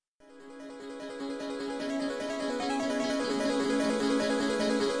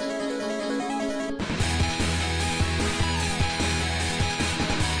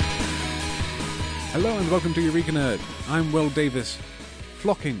Hello and welcome to Eureka Nerd. I'm Will Davis,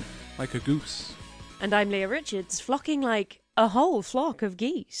 flocking like a goose. And I'm Leah Richards, flocking like a whole flock of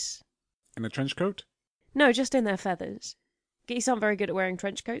geese. In a trench coat? No, just in their feathers. Geese aren't very good at wearing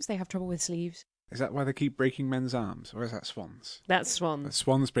trench coats, they have trouble with sleeves. Is that why they keep breaking men's arms? Or is that swans? That's swans.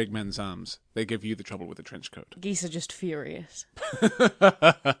 Swans break men's arms. They give you the trouble with the trench coat. Geese are just furious. I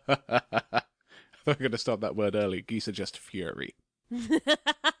thought we were going to stop that word early. Geese are just fury.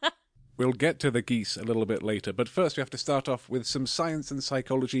 We'll get to the geese a little bit later, but first we have to start off with some science and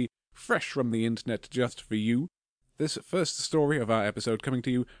psychology fresh from the internet just for you. This first story of our episode coming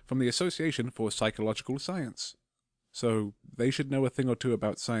to you from the Association for Psychological Science. So they should know a thing or two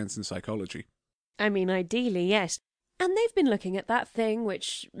about science and psychology. I mean, ideally, yes. And they've been looking at that thing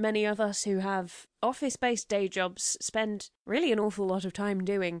which many of us who have office-based day jobs spend really an awful lot of time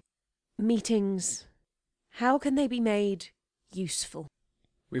doing. Meetings. How can they be made useful?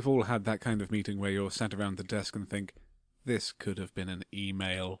 We've all had that kind of meeting where you're sat around the desk and think, this could have been an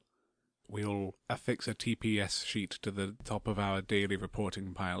email. We'll affix a TPS sheet to the top of our daily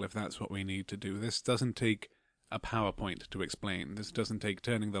reporting pile if that's what we need to do. This doesn't take a PowerPoint to explain. This doesn't take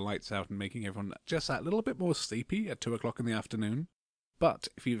turning the lights out and making everyone just that little bit more sleepy at 2 o'clock in the afternoon. But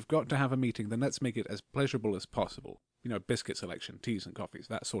if you've got to have a meeting, then let's make it as pleasurable as possible. You know, biscuit selection, teas and coffees,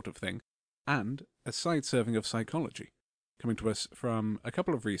 that sort of thing. And a side serving of psychology, coming to us from a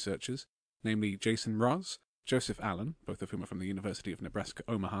couple of researchers, namely Jason Ross, Joseph Allen, both of whom are from the University of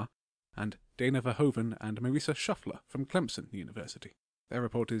Nebraska-Omaha, and Dana Verhoeven and Marisa Shuffler from Clemson University. Their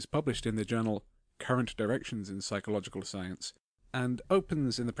report is published in the journal Current Directions in Psychological Science, and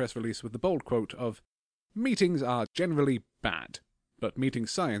opens in the press release with the bold quote of, "Meetings are generally bad, but meeting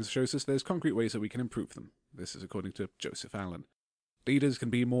science shows us there's concrete ways that we can improve them." This is according to Joseph Allen. Leaders can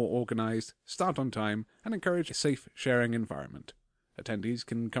be more organized, start on time, and encourage a safe sharing environment. Attendees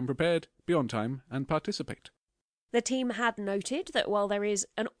can come prepared, be on time, and participate. The team had noted that while there is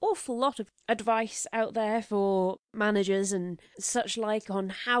an awful lot of advice out there for managers and such like on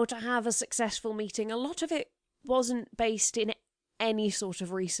how to have a successful meeting, a lot of it wasn't based in any sort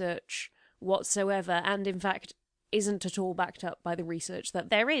of research whatsoever, and in fact isn't at all backed up by the research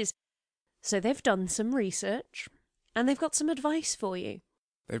that there is. So they've done some research, and they've got some advice for you.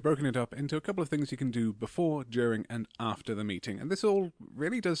 They've broken it up into a couple of things you can do before, during, and after the meeting, and this all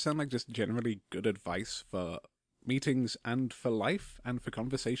really does sound like just generally good advice for meetings and for life and for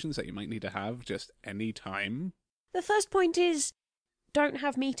conversations that you might need to have just any time. The first point is, don't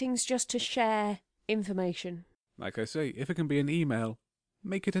have meetings just to share information. Like I say, if it can be an email,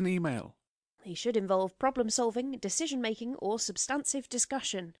 make it an email. They should involve problem-solving, decision-making, or substantive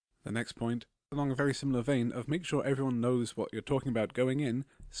discussion. The next point, along a very similar vein of make sure everyone knows what you're talking about going in,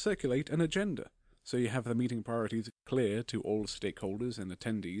 circulate an agenda, so you have the meeting priorities clear to all stakeholders and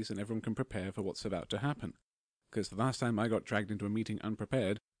attendees and everyone can prepare for what's about to happen. Because the last time I got dragged into a meeting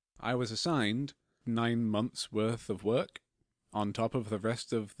unprepared, I was assigned 9 months' worth of work on top of the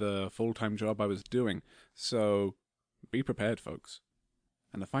rest of the full-time job I was doing. So, be prepared, folks.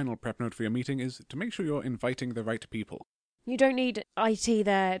 And the final prep note for your meeting is to make sure you're inviting the right people. You don't need IT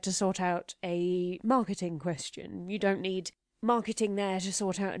there to sort out a marketing question. You don't need marketing there to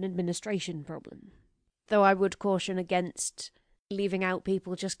sort out an administration problem. Though I would caution against leaving out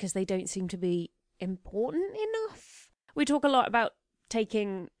people just because they don't seem to be important enough. We talk a lot about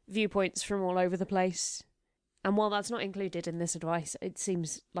taking viewpoints from all over the place, and while that's not included in this advice, it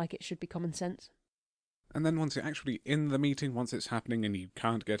seems like it should be common sense. And then once you're actually in the meeting, once it's happening and you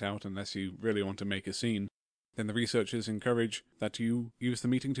can't get out unless you really want to make a scene, then the researchers encourage that you use the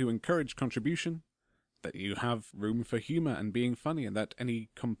meeting to encourage contribution, that you have room for humour and being funny, and that any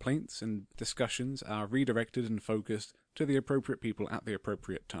complaints and discussions are redirected and focused to the appropriate people at the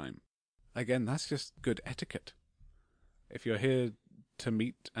appropriate time. Again, that's just good etiquette. If you're here to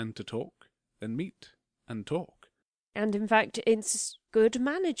meet and to talk, then meet and talk. And in fact, it's good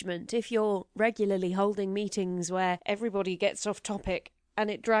management if you're regularly holding meetings where everybody gets off topic and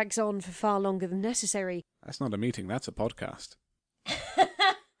it drags on for far longer than necessary. That's not a meeting, that's a podcast.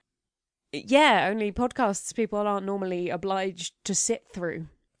 Yeah, only podcasts people aren't normally obliged to sit through.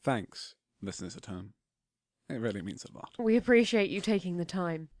 Thanks, listeners at home. It really means a lot. We appreciate you taking the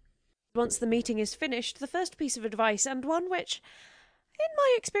time. Once the meeting is finished, the first piece of advice, and one which, in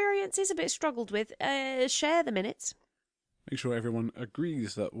my experience, is a bit struggled with, share the minutes. Make sure everyone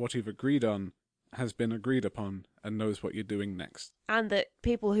agrees that what you've agreed on has been agreed upon and knows what you're doing next. And that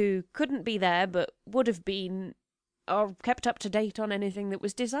people who couldn't be there but would have been are kept up to date on anything that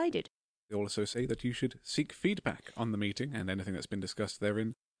was decided. They also say that you should seek feedback on the meeting and anything that's been discussed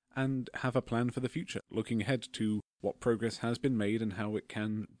therein, and have a plan for the future, looking ahead to what progress has been made and how it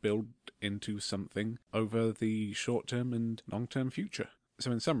can build into something over the short-term and long-term future.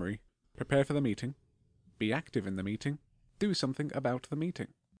 So in summary, prepare for the meeting, be active in the meeting, do something about the meeting.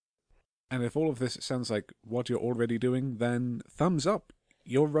 And if all of this sounds like what you're already doing, then thumbs up.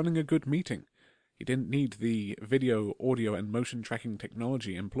 You're running a good meeting. You didn't need the video, audio, and motion tracking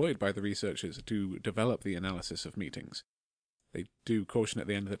technology employed by the researchers to develop the analysis of meetings. They do caution at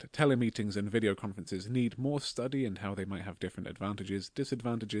the end that telemeetings and video conferences need more study and how they might have different advantages,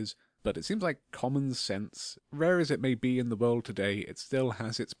 disadvantages, but it seems like common sense, rare as it may be in the world today, it still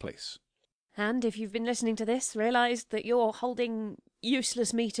has its place. And if you've been listening to this, realised that you're holding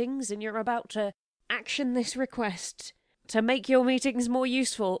useless meetings and you're about to action this request to make your meetings more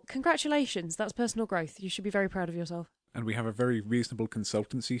useful, congratulations, that's personal growth. You should be very proud of yourself. And we have a very reasonable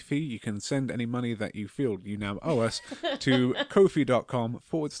consultancy fee. You can send any money that you feel you now owe us to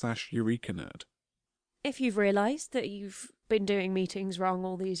kofi.com/EurekaNerd. If you've realised that you've been doing meetings wrong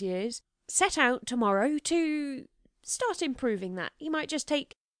all these years, set out tomorrow to start improving that. You might just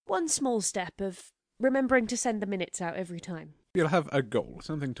take one small step of remembering to send the minutes out every time. You'll have a goal,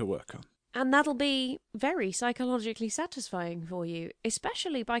 something to work on. And that'll be very psychologically satisfying for you,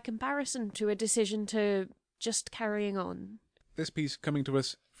 especially by comparison to a decision to just carrying on. This piece coming to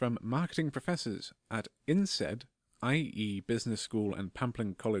us from marketing professors at INSEAD, i.e. Business School and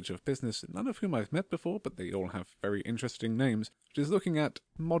Pamplin College of Business, none of whom I've met before, but they all have very interesting names, which is looking at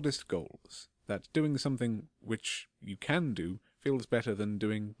modest goals, that doing something which you can do feels better than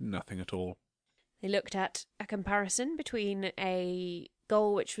doing nothing at all. They looked at a comparison between a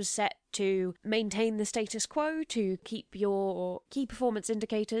goal which was set to maintain the status quo, to keep your key performance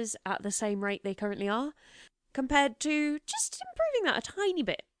indicators at the same rate they currently are, compared to just improving that a tiny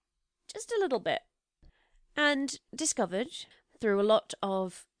bit, just a little bit. And discovered, through a lot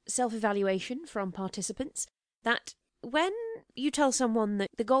of self-evaluation from participants, that when you tell someone that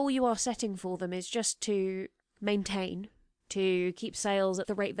the goal you are setting for them is just to maintain, to keep sales at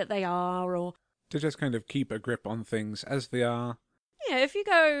the rate that they are, or to just kind of keep a grip on things as they are. Yeah, if you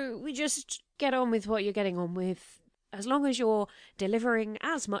go, we just get on with what you're getting on with, as long as you're delivering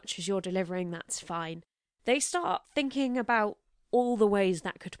as much as you're delivering, that's fine. They start thinking about all the ways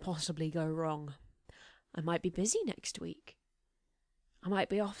that could possibly go wrong. I might be busy next week. I might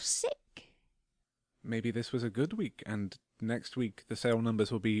be off sick. Maybe this was a good week, and next week the sale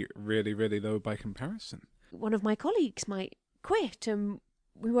numbers will be really, really low by comparison. One of my colleagues might quit, and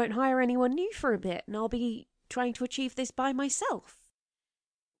we won't hire anyone new for a bit, and I'll be trying to achieve this by myself.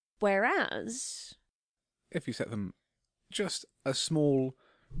 Whereas, if you set them just a small,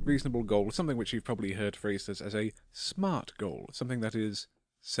 reasonable goal, something which you've probably heard phrased as a SMART goal, something that is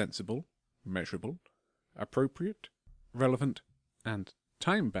sensible, measurable, appropriate, relevant, and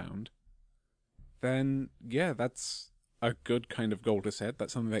time-bound, then, yeah, that's a good kind of goal to set.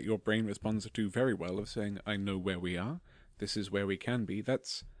 That's something that your brain responds to very well, of saying, I know where we are, this is where we can be.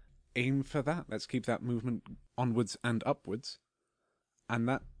 Let's aim for that. Let's keep that movement onwards and upwards. And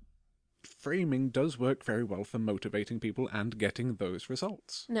that framing does work very well for motivating people and getting those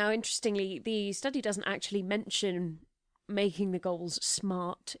results. Now, interestingly, the study doesn't actually mention making the goals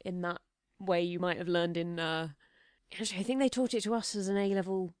SMART in that way you might have learned in... Actually, I think they taught it to us as an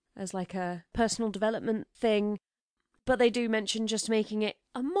A-level, as like a personal development thing, but they do mention just making it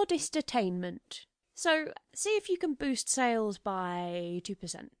a modest attainment. So, see if you can boost sales by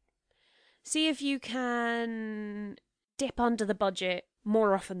 2%. See if you can dip under the budget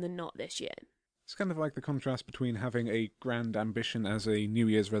more often than not this year. It's kind of like the contrast between having a grand ambition as a New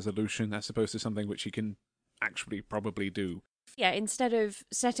Year's resolution as opposed to something which you can actually probably do. Yeah, instead of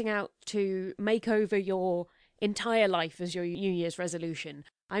setting out to make over your entire life as your New Year's resolution,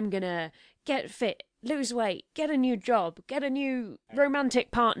 I'm gonna get fit, lose weight, get a new job, get a new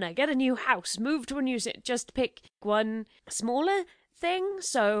romantic partner, get a new house, move to a new city. Just pick one smaller thing,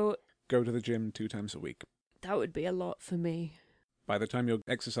 so... Go to the gym 2 times a week. That would be a lot for me. By the time you're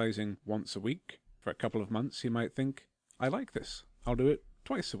exercising once a week, for a couple of months, you might think, I like this. I'll do it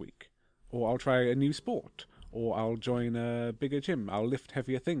twice a week. Or I'll try a new sport. Or I'll join a bigger gym. I'll lift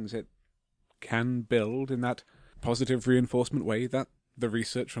heavier things. It can build in that positive reinforcement way that the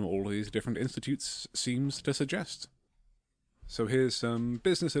research from all these different institutes seems to suggest. So here's some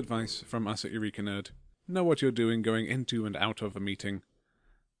business advice from us at Eureka Nerd. Know what you're doing going into and out of a meeting.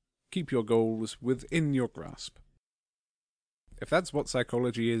 Keep your goals within your grasp. If that's what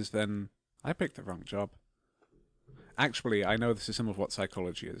psychology is, then I picked the wrong job. Actually, I know this is some of what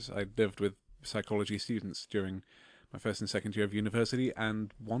psychology is. I lived with psychology students during my first and second year of university,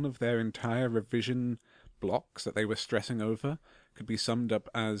 and one of their entire revision blocks that they were stressing over could be summed up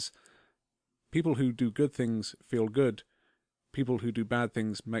as people who do good things feel good, people who do bad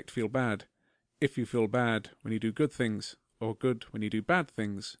things might feel bad. If you feel bad when you do good things, or good when you do bad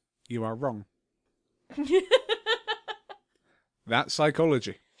things, you are wrong. That's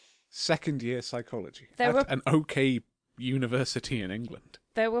psychology. Second year psychology. At an okay university in England.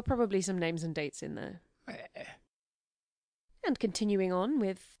 There were probably some names and dates in there. And continuing on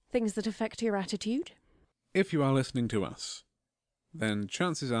with things that affect your attitude. If you are listening to us, then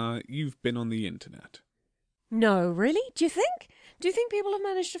chances are you've been on the internet. No, really? Do you think? Do you think people have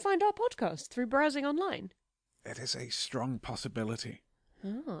managed to find our podcast through browsing online? It is a strong possibility.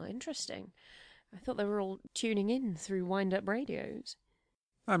 Oh, interesting. I thought they were all tuning in through wind-up radios.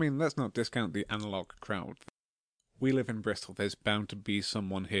 I mean, let's not discount the analogue crowd. We live in Bristol, there's bound to be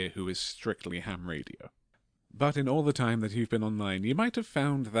someone here who is strictly ham radio. But in all the time that you've been online, you might have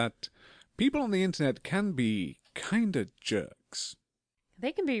found that people on the internet can be kinda jerks.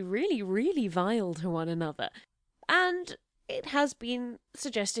 They can be really, really vile to one another. And it has been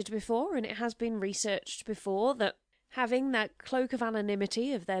suggested before, and it has been researched before, that having that cloak of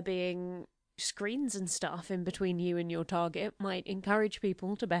anonymity of there being screens and stuff in between you and your target might encourage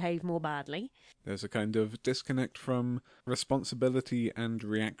people to behave more badly. There's a kind of disconnect from responsibility and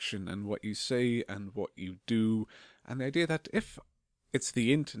reaction and what you say and what you do, and the idea that if it's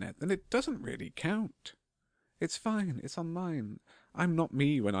the internet, then it doesn't really count. It's fine, it's online. I'm not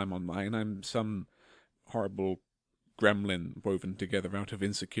me when I'm online. I'm some horrible gremlin woven together out of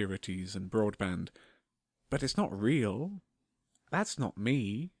insecurities and broadband. But it's not real. That's not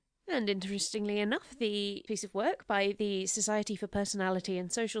me. And interestingly enough, the piece of work by the Society for Personality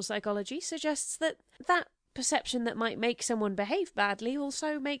and Social Psychology suggests that that perception that might make someone behave badly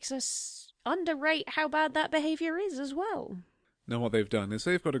also makes us underrate how bad that behaviour is as well. Now what they've done is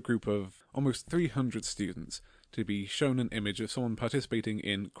they've got a group of almost 300 students to be shown an image of someone participating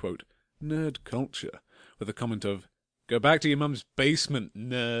in, quote, nerd culture, with a comment of, "Go back to your mum's basement,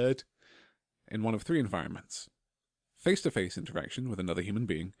 nerd," in one of three environments. Face-to-face interaction with another human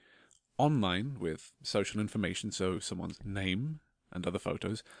being, online with social information, so someone's name and other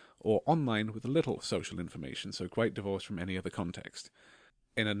photos, or online with little social information, so quite divorced from any other context.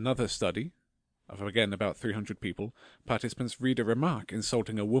 In another study, of again about 300 people, participants read a remark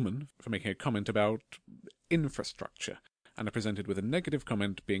insulting a woman for making a comment about infrastructure, and are presented with a negative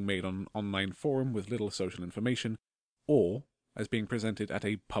comment being made on an online forum with little social information, or as being presented at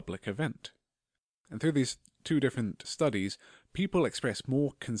a public event. And through these two different studies, people express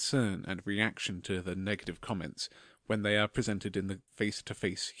more concern and reaction to the negative comments when they are presented in the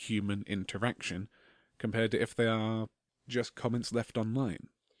face-to-face human interaction, compared to if they are just comments left online.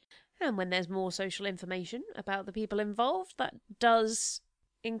 And when there's more social information about the people involved, that does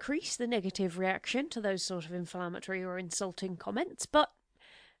increase the negative reaction to those sort of inflammatory or insulting comments, but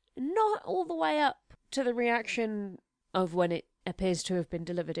not all the way up to the reaction of when it appears to have been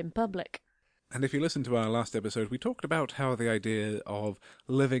delivered in public. And if you listen to our last episode, we talked about how the idea of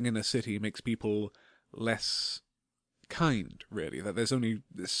living in a city makes people less kind, really, that there's only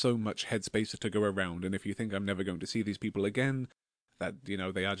so much headspace to go around, and if you think I'm never going to see these people again, that, you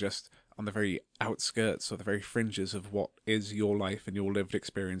know, they are just on the very outskirts or the very fringes of what is your life and your lived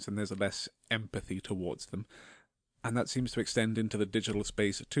experience, and there's less empathy towards them. And that seems to extend into the digital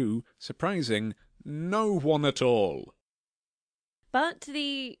space too. Surprising, no one at all. But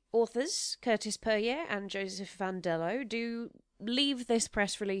the authors, Curtis Puryear and Joseph Vandello, do leave this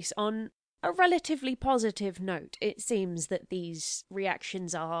press release on a relatively positive note. It seems that these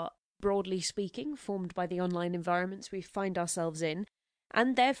reactions are, broadly speaking, formed by the online environments we find ourselves in,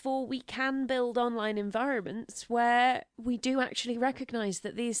 and therefore we can build online environments where we do actually recognise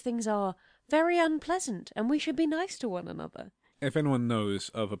that these things are very unpleasant and we should be nice to one another. If anyone knows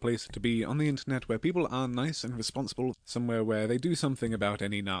of a place to be on the internet where people are nice and responsible, somewhere where they do something about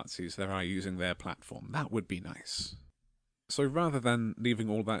any Nazis that are using their platform, that would be nice. So rather than leaving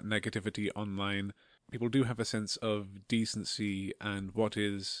all that negativity online, people do have a sense of decency and what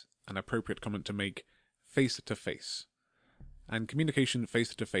is an appropriate comment to make face-to-face. And communication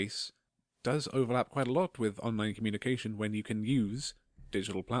face-to-face does overlap quite a lot with online communication when you can use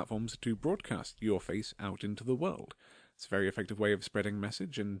digital platforms to broadcast your face out into the world. It's a very effective way of spreading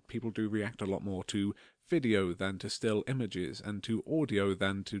message, and people do react a lot more to video than to still images, and to audio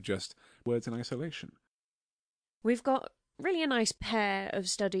than to just words in isolation. We've got really a nice pair of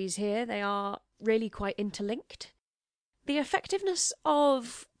studies here. They are really quite interlinked. The effectiveness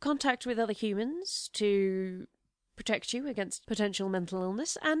of contact with other humans to protect you against potential mental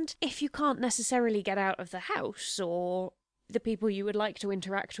illness, and if you can't necessarily get out of the house, or the people you would like to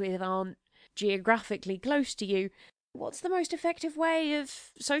interact with aren't geographically close to you, what's the most effective way of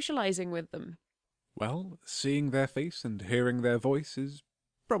socialising with them? Well, seeing their face and hearing their voice is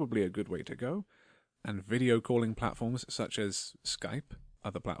probably a good way to go, and video calling platforms such as Skype,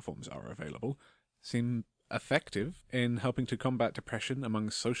 other platforms are available, seem effective in helping to combat depression among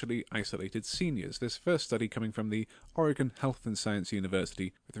socially isolated seniors. This first study coming from the Oregon Health and Science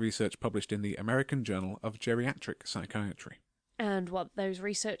University, with research published in the American Journal of Geriatric Psychiatry. And what those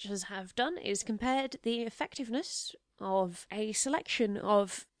researchers have done is compared the effectiveness of a selection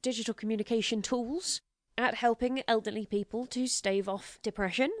of digital communication tools at helping elderly people to stave off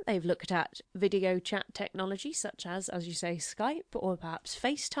depression. They've looked at video chat technology such as you say, Skype or perhaps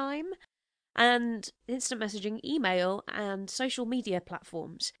FaceTime, and instant messaging, email, and social media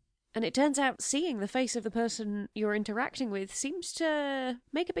platforms. And it turns out seeing the face of the person you're interacting with seems to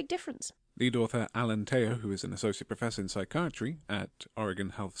make a big difference. Lead author Alan Teo, who is an associate professor in psychiatry at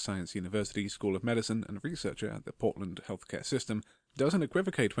Oregon Health Science University School of Medicine and researcher at the Portland Healthcare System, doesn't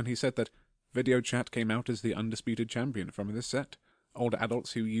equivocate when he said that video chat came out as the undisputed champion from this set. Older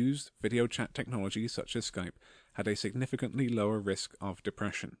adults who used video chat technology such as Skype had a significantly lower risk of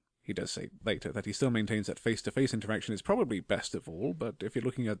depression. He does say later that he still maintains that face-to-face interaction is probably best of all, but if you're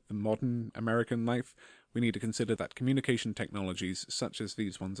looking at the modern American life, we need to consider that communication technologies such as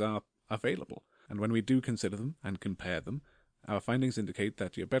these ones are available. And when we do consider them and compare them, our findings indicate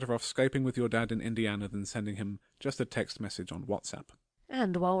that you're better off Skyping with your dad in Indiana than sending him just a text message on WhatsApp.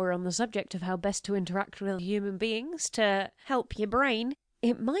 And while we're on the subject of how best to interact with human beings to help your brain,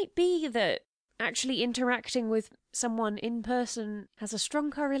 it might be that actually interacting with someone in person has a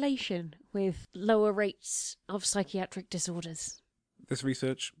strong correlation with lower rates of psychiatric disorders. This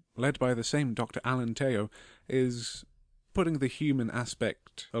research, led by the same Dr. Alan Teo, is putting the human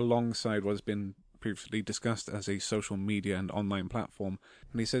aspect alongside what's been previously discussed as a social media and online platform,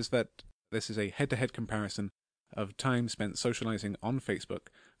 and he says that this is a head-to-head comparison of time spent socializing on Facebook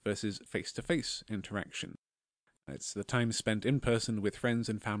versus face-to-face interaction. It's the time spent in person with friends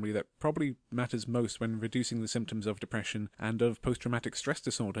and family that probably matters most when reducing the symptoms of depression and of post-traumatic stress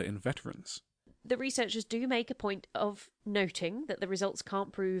disorder in veterans. The researchers do make a point of noting that the results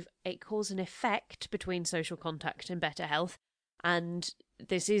can't prove a cause and effect between social contact and better health, and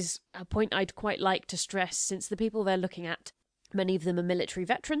this is a point I'd quite like to stress, since the people they're looking at, many of them are military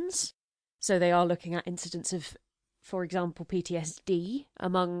veterans, so they are looking at incidents of, for example, PTSD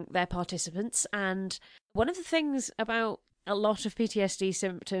among their participants. And one of the things about a lot of PTSD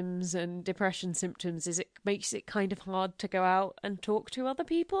symptoms and depression symptoms is it makes it kind of hard to go out and talk to other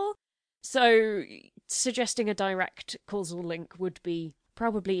people. So suggesting a direct causal link would be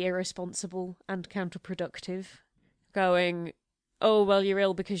probably irresponsible and counterproductive. Going, oh, well, you're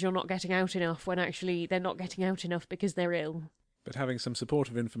ill because you're not getting out enough, when actually they're not getting out enough because they're ill. But having some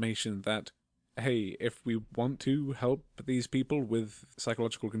supportive information that, hey, if we want to help these people with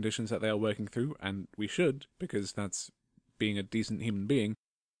psychological conditions that they are working through, and we should, because that's being a decent human being,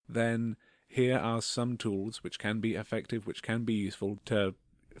 then here are some tools which can be effective, which can be useful to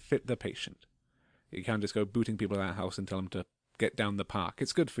fit the patient. You can't just go booting people out of the house and tell them to get down the park.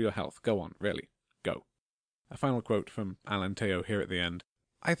 It's good for your health. Go on, really. Go. A final quote from Alan Teo here at the end.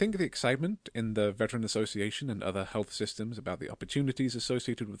 I think the excitement in the Veteran Association and other health systems about the opportunities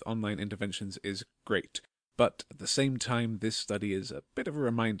associated with online interventions is great, but at the same time this study is a bit of a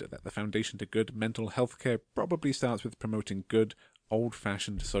reminder that the foundation to good mental health care probably starts with promoting good,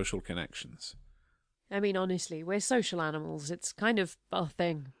 old-fashioned social connections. I mean, honestly, we're social animals. It's kind of our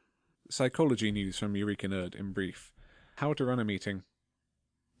thing. Psychology news from Eureka Nerd in brief. How to run a meeting.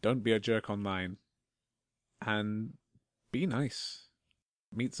 Don't be a jerk online. And be nice.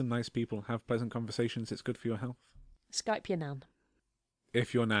 Meet some nice people, have pleasant conversations, it's good for your health. Skype your nan.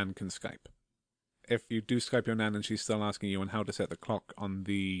 If your nan can Skype. If you do Skype your nan and she's still asking you on how to set the clock on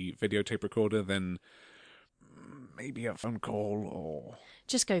the videotape recorder, then maybe a phone call or...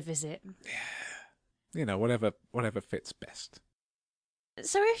 Just go visit. Yeah. You know, whatever fits best.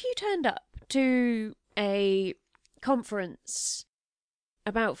 So if you turned up to a conference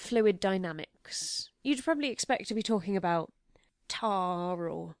about fluid dynamics, you'd probably expect to be talking about tar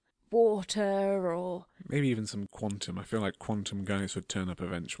or water or... Maybe even some quantum. I feel like quantum guys would turn up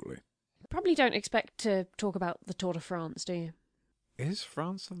eventually. Probably don't expect to talk about the Tour de France, do you? Is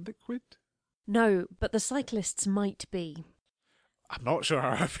France a liquid? No, but the cyclists might be. I'm not sure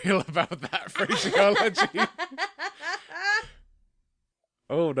how I feel about that phraseology.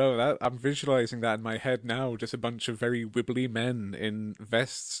 Oh no, I'm visualising that in my head now, just a bunch of very wibbly men in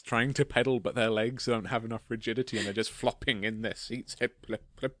vests trying to pedal, but their legs don't have enough rigidity and they're just flopping in their seats. Hip, flip,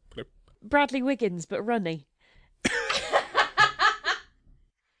 flip, flip. Bradley Wiggins, but runny.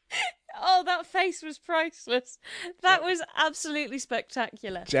 Oh, Oh, that face was priceless. That was absolutely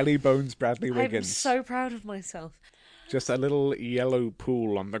spectacular. Jelly Bones Bradley Wiggins. I'm so proud of myself. Just a little yellow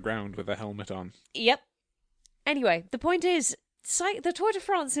pool on the ground with a helmet on. Yep. Anyway, the point is, the Tour de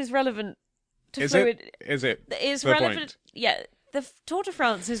France is relevant to fluid. Is it? Is the relevant. Point? Yeah, the Tour de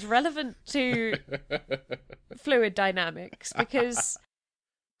France is relevant to fluid dynamics because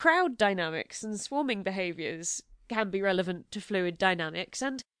crowd dynamics and swarming behaviours can be relevant to fluid dynamics,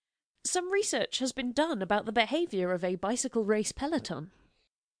 and some research has been done about the behaviour of a bicycle race peloton.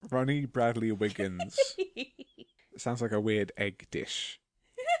 Ronnie Bradley Wiggins. Sounds like a weird egg dish.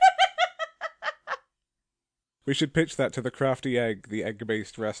 We should pitch that to the Crafty Egg, the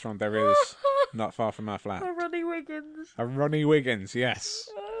egg-based restaurant there is not far from our flat. A Ronnie Wiggins. A Ronnie Wiggins, yes.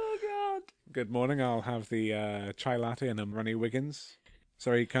 Oh, God. Good morning, I'll have the chai latte and a Ronnie Wiggins.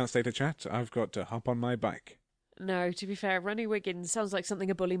 Sorry, can't stay to chat. I've got to hop on my bike. No, to be fair, Ronnie Wiggins sounds like something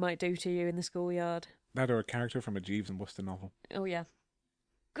a bully might do to you in the schoolyard. That or a character from a Jeeves and Wooster novel. Oh, yeah.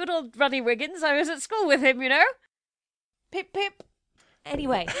 Good old Ronnie Wiggins. I was at school with him, you know. Pip, pip.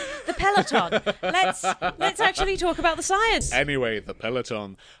 Anyway, the peloton. Let's actually talk about the science. Anyway, the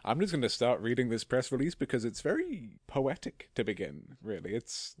peloton. I'm just going to start reading this press release because it's very poetic to begin, really.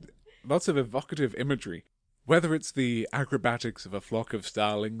 It's lots of evocative imagery. Whether it's the acrobatics of a flock of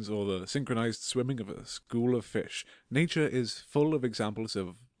starlings or the synchronized swimming of a school of fish, nature is full of examples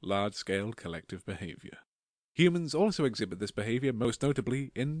of large-scale collective behavior. Humans also exhibit this behavior most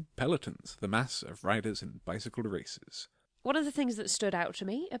notably in pelotons, the mass of riders in bicycle races. One of the things that stood out to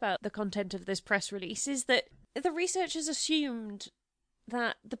me about the content of this press release is that the researchers assumed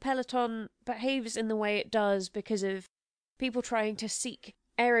that the peloton behaves in the way it does because of people trying to seek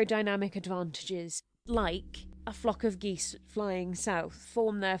aerodynamic advantages, like a flock of geese flying south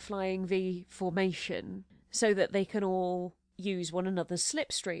form their flying V formation so that they can all use one another's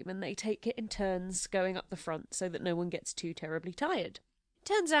slipstream and they take it in turns going up the front so that no one gets too terribly tired.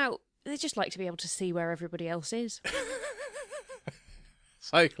 Turns out they just like to be able to see where everybody else is.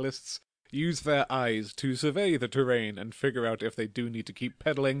 Cyclists use their eyes to survey the terrain and figure out if they do need to keep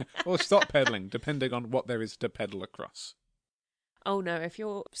pedalling or stop pedalling, depending on what there is to pedal across. Oh no, if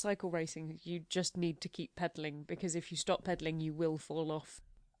you're cycle racing, you just need to keep pedalling, because if you stop pedalling, you will fall off.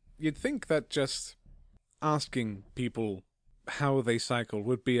 You'd think that just asking people how they cycle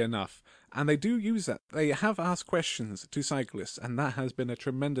would be enough, and they do use that. They have asked questions to cyclists, and that has been a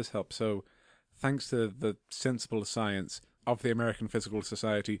tremendous help, so thanks to the sensible science of the American Physical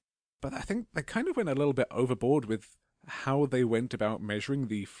Society. But I think they kind of went a little bit overboard with how they went about measuring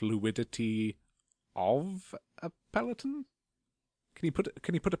the fluidity of a peloton. Can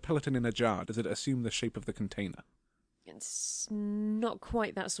you put a peloton in a jar? Does it assume the shape of the container? It's not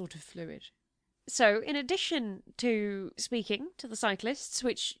quite that sort of fluid. So, in addition to speaking to the cyclists,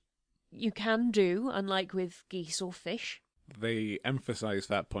 which you can do, unlike with geese or fish. They emphasise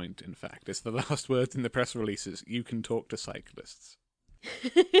that point, in fact. It's the last words in the press releases. You can talk to cyclists.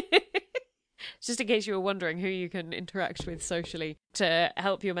 Just in case you were wondering who you can interact with socially to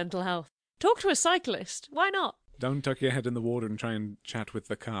help your mental health. Talk to a cyclist. Why not? Don't tuck your head in the water and try and chat with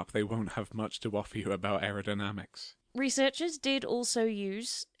the carp. They won't have much to offer you about aerodynamics. Researchers did also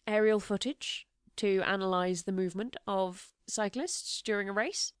use aerial footage to analyse the movement of cyclists during a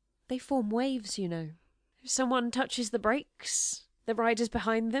race. They form waves, you know. If someone touches the brakes, the riders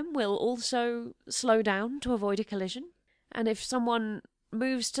behind them will also slow down to avoid a collision. And if someone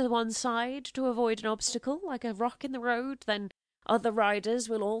moves to one side to avoid an obstacle, like a rock in the road, then other riders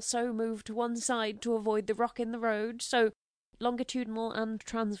will also move to one side to avoid the rock in the road. So longitudinal and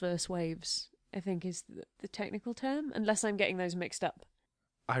transverse waves, I think, is the technical term, unless I'm getting those mixed up.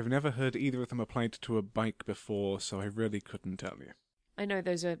 I've never heard either of them applied to a bike before, so I really couldn't tell you. I know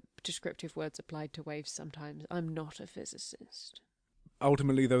those are descriptive words applied to waves sometimes. I'm not a physicist.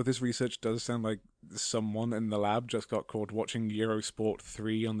 Ultimately, though, this research does sound like someone in the lab just got caught watching Eurosport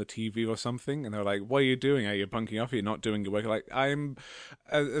 3 on the TV or something, and they're like, what are you doing? Are you bunking off? You're not doing your work. Like, I'm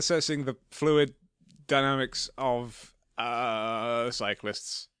assessing the fluid dynamics of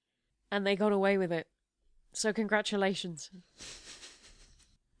cyclists. And they got away with it. So congratulations.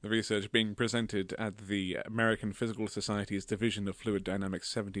 The research being presented at the American Physical Society's Division of Fluid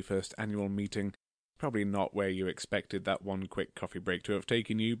Dynamics 71st Annual Meeting. Probably not where you expected that one quick coffee break to have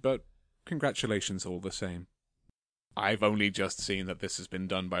taken you, but congratulations all the same. I've only just seen that this has been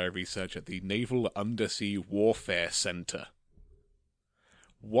done by a researcher at the Naval Undersea Warfare Center.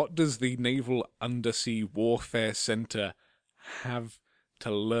 What does the Naval Undersea Warfare Center have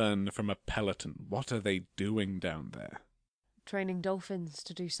to learn from a peloton? What are they doing down there? Training dolphins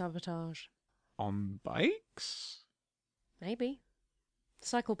to do sabotage. On bikes? Maybe.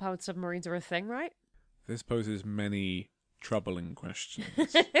 Cycle-powered submarines are a thing, right? This poses many troubling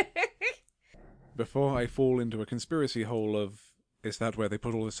questions. Before I fall into a conspiracy hole of, is that where they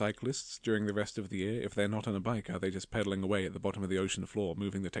put all the cyclists during the rest of the year? If they're not on a bike, are they just pedaling away at the bottom of the ocean floor,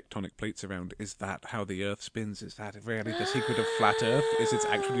 moving the tectonic plates around? Is that how the Earth spins? Is that really the secret of flat Earth? Is it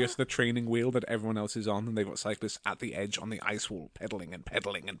actually just the training wheel that everyone else is on, and they've got cyclists at the edge on the ice wall, pedaling and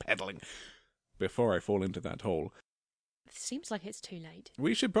pedaling and pedaling? Before I fall into that hole, Seems like it's too late.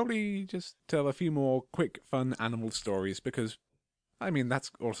 we should probably just tell a few more quick, fun animal stories, because, I mean,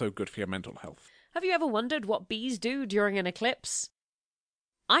 that's also good for your mental health. Have you ever wondered what bees do during an eclipse?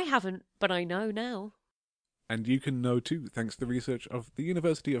 I haven't, but I know now. And you can know too, thanks to the research of the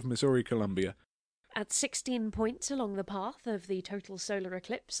University of Missouri-Columbia. At 16 points along the path of the total solar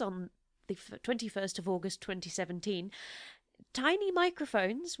eclipse on the 21st of August 2017, tiny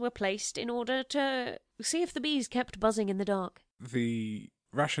microphones were placed in order to see if the bees kept buzzing in the dark. The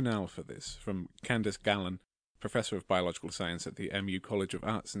rationale for this, from Candace Gallen, Professor of Biological Science at the MU College of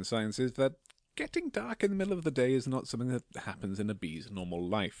Arts and Sciences, that getting dark in the middle of the day is not something that happens in a bee's normal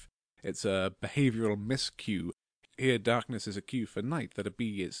life. It's a behavioural miscue. Here, darkness is a cue for night that a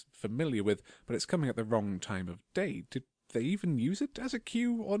bee is familiar with, but it's coming at the wrong time of day. Did they even use it as a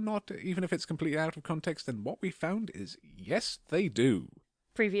cue or not, even if it's completely out of context? And what we found is, yes, they do.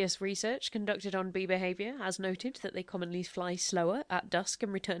 Previous research conducted on bee behaviour has noted that they commonly fly slower at dusk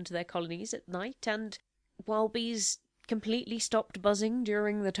and return to their colonies at night, and while bees completely stopped buzzing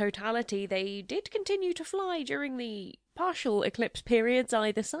during the totality, they did continue to fly during the partial eclipse periods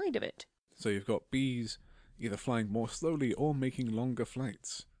either side of it. So you've got bees either flying more slowly or making longer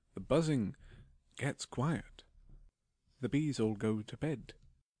flights. The buzzing gets quiet. The bees all go to bed.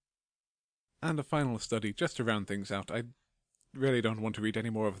 And a final study, just to round things out. I really don't want to read any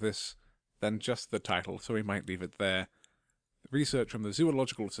more of this than just the title, so we might leave it there. Research from the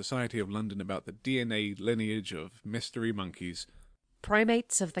Zoological Society of London about the DNA lineage of mystery monkeys.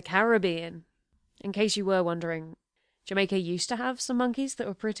 Primates of the Caribbean. In case you were wondering, Jamaica used to have some monkeys that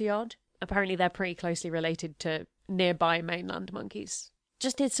were pretty odd. Apparently they're pretty closely related to nearby mainland monkeys.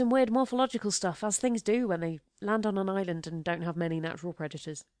 Just did some weird morphological stuff, as things do when they land on an island and don't have many natural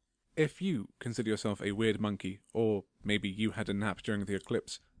predators. If you consider yourself a weird monkey, or maybe you had a nap during the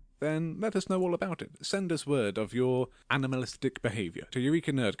eclipse, then let us know all about it. Send us word of your animalistic behaviour to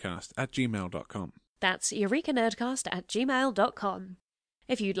eurekanerdcast@gmail.com. That's eurekanerdcast@gmail.com.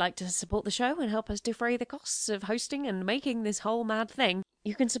 If you'd like to support the show and help us defray the costs of hosting and making this whole mad thing,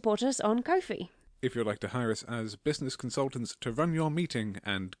 you can support us on Ko-fi. If you'd like to hire us as business consultants to run your meeting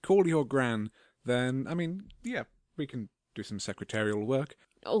and call your gran, then, we can do some secretarial work.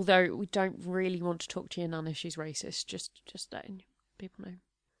 Although we don't really want to talk to your nan if she's racist, just letting people know.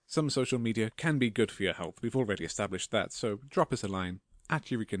 Some social media can be good for your health. We've already established that, so drop us a line at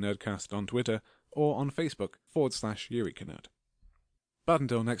Eureka Nerdcast on Twitter or on Facebook /Eureka Nerd. But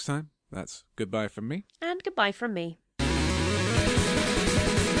until next time, that's goodbye from me. And goodbye from me.